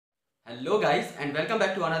Hello guys and welcome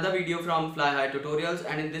back to another video from Fly High Tutorials,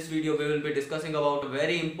 and in this video we will be discussing about a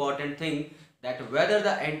very important thing, that whether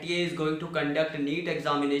the NTA is going to conduct NEET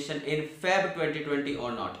examination in Feb 2020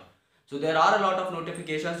 or not. So there are a lot of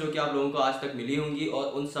notifications जो कि आप लोगों को आज तक मिली होंगी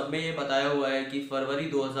और उन सब में ये बताया हुआ है कि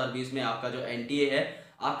फरवरी 2020 में आपका जो NTA है,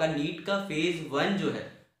 आपका NEET का फेज 1 जो है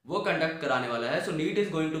वो कंडक्ट कराने वाला है. सो NEET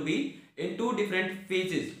is going to be in to different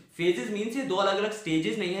phases. Phases means ये दो अलग अलग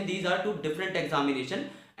स्टेजेस नहीं है, these are to different examination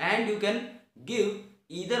and you can give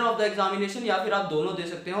either of the examination, या फिर आप दोनों दे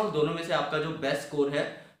सकते हैं और दोनों में से आपका जो बेस्ट स्कोर है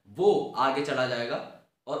वो आगे चला जाएगा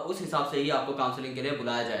और उस हिसाब से ही आपको काउंसलिंग के लिए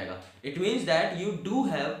बुलाया जाएगा. It means that you do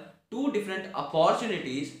have to different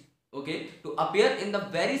opportunities okay to appear in the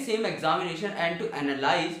very same examination and to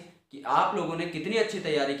analyse कि आप लोगों ने कितनी अच्छी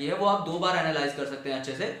तैयारी की है वो आप दो बार एनालाइज कर सकते हैं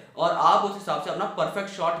अच्छे से और आप उस हिसाब से अपना परफेक्ट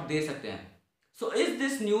शॉट दे सकते हैं. So is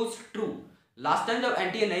this news true? Last time जब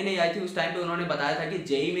एनटीए नई आई थी उस टाइम पे उन्होंने बताया था कि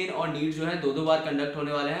जेई मेन और नीट जो है दो बार कंडक्ट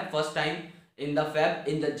होने वाले हैं. First time in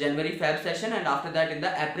the January Feb session and after that in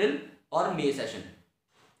the April और मई सेशन.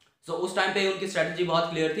 सो उस टाइम पे उनकी स्ट्रेटजी बहुत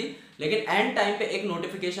क्लियर थी, लेकिन एंड टाइम पे एक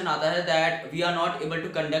नोटिफिकेशन आता है that we are not able to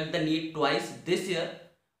conduct the NEET twice this year,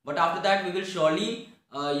 but after that we will surely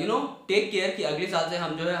take care कि अगले साल से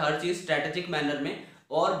हम जो है हर चीज स्ट्रेटेजिक मैनर में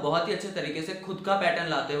और बहुत ही अच्छे तरीके से खुद का पैटर्न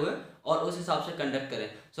लाते हुए और उस हिसाब से कंडक्ट करें.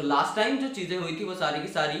 सो लास्ट टाइम जो चीजें हुई थी वो सारी की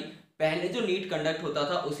सारी पहले जो नीट कंडक्ट होता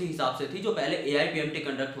था उसी हिसाब से थी, जो पहले एआईपीएमटी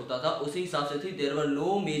कंडक्ट होता था उसी हिसाब से थी. There were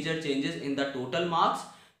no major changes in the total marks,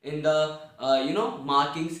 in the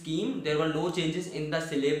marking scheme. There were no changes in the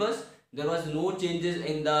syllabus. There was no changes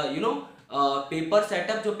in the paper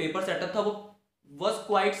setup. जो paper setup था वो was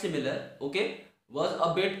quite similar. Okay, was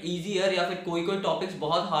a bit easier, या फिर कोई topics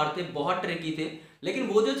बहुत hard थे, बहुत tricky थे, लेकिन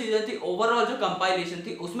वो जो चीजें थी overall जो compilation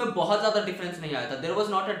थी उसमें बहुत ज्यादा difference नहीं आया था. There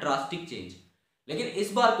was not a drastic change. लेकिन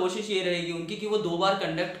इस बार कोशिश ये रहेगी उनकी कि वो दो बार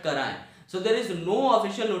कंडक्ट कराएं. So there is no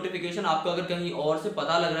official notification. आपको अगर कहीं और से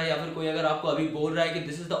पता लग रहा है या फिर कोई अगर आपको अभी बोल रहा है कि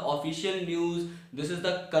this is the official news, this is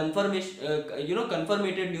the confirmation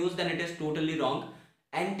कंफर्मेटेड news, then it is totally wrong.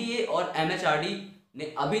 NTA और एमएचआरडी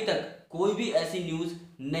ने अभी तक कोई भी ऐसी न्यूज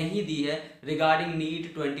नहीं दी है रिगार्डिंग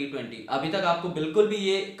नीट 2020. अभी तक आपको बिल्कुल भी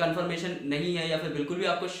ये कंफर्मेशन नहीं है या फिर बिल्कुल भी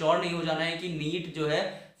आपको श्योर नहीं हो जाना है कि नीट जो है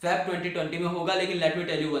फेब 2020 में होगा. लेकिन let me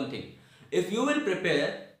tell you one thing, if you will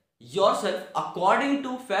prepare yourself according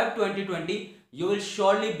to Feb 2020, you will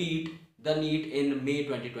surely beat the NEET in May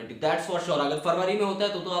 2020. That's for sure. अगर फरवरी में होता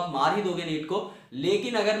है तो आप मार ही दोगे नीट को,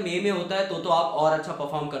 लेकिन अगर मई में होता है तो आप और अच्छा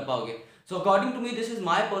परफॉर्म कर पाओगे. So according to me, this is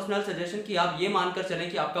my personal suggestion कि आप ये मानकर चलें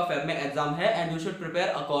कि आपका फेब में एग्जाम है and you should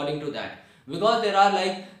prepare according to that. Because there are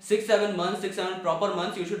like 6-7 months, 6-7 proper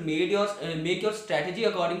months, you should make your strategy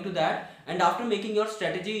according to that, and after making your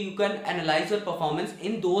strategy, you can analyze your performance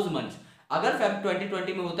in those months. अगर Feb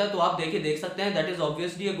 2020 में होता है तो आप देख सकते हैं, that is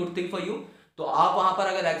obviously a good thing for you. तो आप वहां पर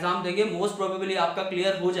अगर एग्जाम देंगे मोस्ट प्रोबेबली आपका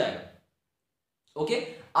क्लियर हो जाएगा. ओके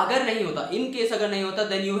अगर नहीं होता, इन केस अगर नहीं होता,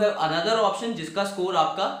 then you have another option जिसका स्कोर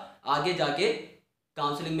आपका आगे जाके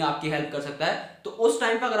काउंसलिंग में आपकी हेल्प कर सकता है. तो उस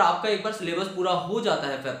टाइम पर अगर आपका एक बार सिलेबस पूरा हो जाता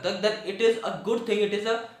है फेब तक, then it is a good thing, it is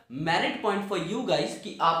a merit point for you guys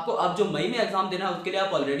कि आपको अब जो मई में एग्जाम देना है उसके लिए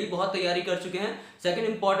आप ऑलरेडी बहुत तैयारी कर चुके हैं. सेकंड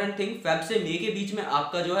इंपॉर्टेंट थिंग, फेब से मई के बीच में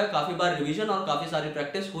आपका जो है काफी बार रिवीजन और काफी सारी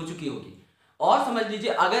प्रैक्टिस हो चुकी होगी. और समझ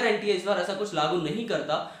लीजिए अगर एनटीए इस बार ऐसा कुछ लागू नहीं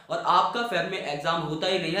करता और आपका फेब में एग्जाम होता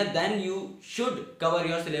ही नहीं है, then you should cover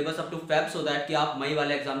your syllabus up to Feb so that कि आप मई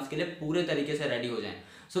वाले एग्जाम्स के लिए पूरे तरीके से रेडी हो जाएं.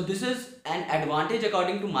 So this is an advantage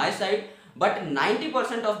according to my side. But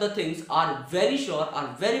 90% of the things are very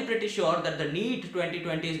pretty sure that the NEET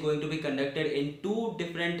 2020 is going to be conducted in two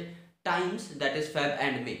different times, that is Feb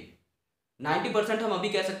and May. 90% हम अभी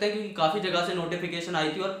कह सकते हैं क्योंकि काफी जगह से notification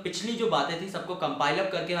आई थी और पिछली जो बातें थी सबको कंपाइल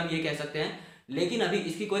अप करके हम ये कह सकते हैं, लेकिन अभी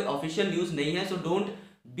इसकी कोई ऑफिशियल न्यूज नहीं है. So don't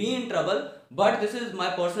be in trouble, but this is my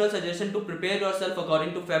personal suggestion to prepare your self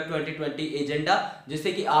according to Feb 2020 agenda,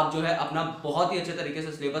 जिससे कि आप जो है अपना बहुत ही अच्छे तरीके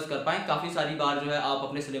से सिलेबस कर पाएं, काफी सारी बार जो है आप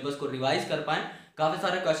अपने सिलेबस को रिवाइज कर पाएं, काफी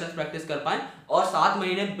सारे क्वेश्चंस प्रैक्टिस कर पाएं. और 7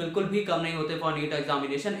 महीने बिल्कुल भी कम नहीं होते for NEET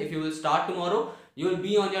examination. If you will start tomorrow, you will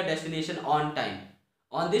be on your destination on time.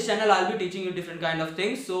 On this channel I'll be teaching you different kind of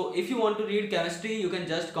things. So if you want to read chemistry, you can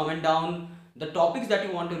just comment down the topics that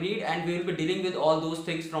you want to read and we will be dealing with all those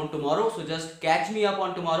things from tomorrow. So just catch me up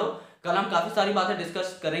on tomorrow. कल हम काफी सारी बातें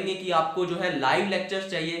discuss करेंगे कि आपको जो है लाइव लेक्चर्स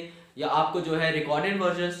चाहिए या आपको जो है रिकॉर्डेड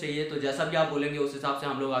वर्जन्स चाहिए. तो जैसा भी आप बोलेंगे उस हिसाब से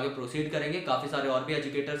हम लोग आगे प्रोसीड करेंगे. काफी सारे और भी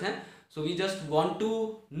एजुकेटर्स हैं. So we just want to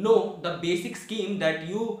know the basic scheme that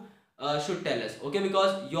you should tell us, okay,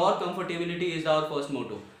 because your comfortability is our first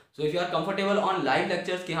motto. So if you are comfortable on live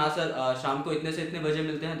lectures कि हाँ sir शाम को इतने से इतने बजे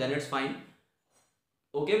मिलते हैं, then it's fine,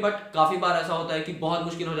 okay, but काफी बार ऐसा होता है कि बहुत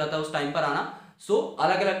मुश्किल हो जाता है उस टाइम पर आना. सो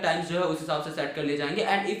अलग अलग टाइम्स जो है उस हिसाब से सेट कर लिए जाएंगे।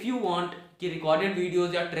 एंड इफ़ यू वांट कि रिकॉर्डेड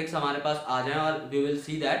वीडियोस या ट्रिक्स हमारे पास आ जाएं और वी विल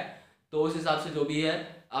सी दैट, तो उस हिसाब से जो भी है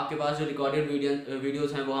आपके पास जो रिकॉर्डेड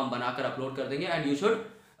वीडियोस हैं वो हम बनाकर अपलोड कर देंगे। And you should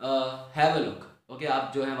have a look. Okay,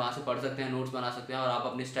 आप जो है वहाँ से पढ़ सकते हैं, नोट्स बना सकते हैं और आप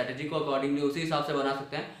अपनी स्ट्रेटेजी को अकॉर्डिंगली उसी हिसाब से बना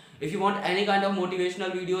सकते हैं। If you want any kind of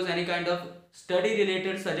motivational videos, any kind of study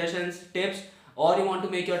related suggestions, tips, or you want to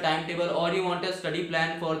make your timetable, or you want a study plan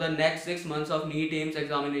for the next 6 months of NEET AIIMS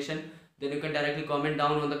examination, then you can directly comment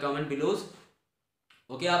down on the comment below.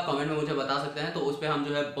 Okay, आप comment में मुझे बता सकते हैं, तो उस पर हम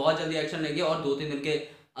जो है बहुत जल्दी एक्शन लेंगे और 2-3 दिन के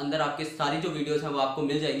अंदर आपकी सारी जो वीडियोस हैं वो आपको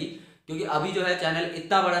मिल जाएगी। क्योंकि अभी जो है चैनल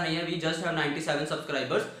इतना बड़ा नहीं है, we just have 97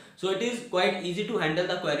 subscribers, so it is quite easy to handle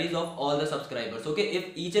the queries of all the subscribers. Okay,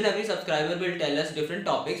 if each and every subscriber will tell us different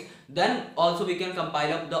topics, then also we can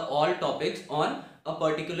compile up the all topics on a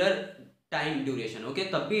particular time duration. Okay,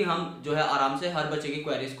 तब भी हम जो है आराम से हर बच्चे की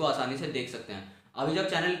queries को आसानी से देख सकते हैं। अभी जब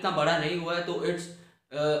चैनल इतना बड़ा नहीं हुआ है तो it's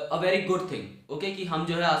a very good thing, okay, कि हम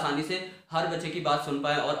जो है आसानी से हर बच्चे की बात सुन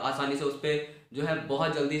पाए और आसानी से उस पर जो है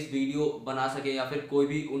बहुत जल्दी इस वीडियो बना सके या फिर कोई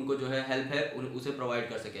भी उनको जो है हेल्प है उसे प्रोवाइड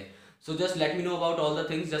कर सके। So just let me know about all the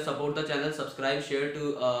things. Just support the channel, subscribe, share to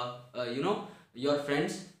your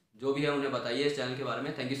friends. जो भी है उन्हें बताइए इस चैनल के बारे में।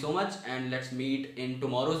 Thank you so much and let's meet in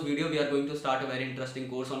tomorrow's video. We are going to start a very interesting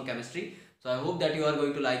course on chemistry. So I hope that you are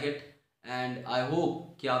going to like it and I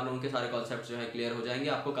hope कि आप लोगों के सारे concepts जो है clear हो जाएंगे।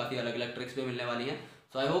 आपको काफ़ी अलग अलग tricks भी मिलने वाली हैं।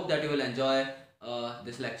 So I hope that you will enjoy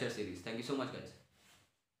this lecture series. Thank you so much guys.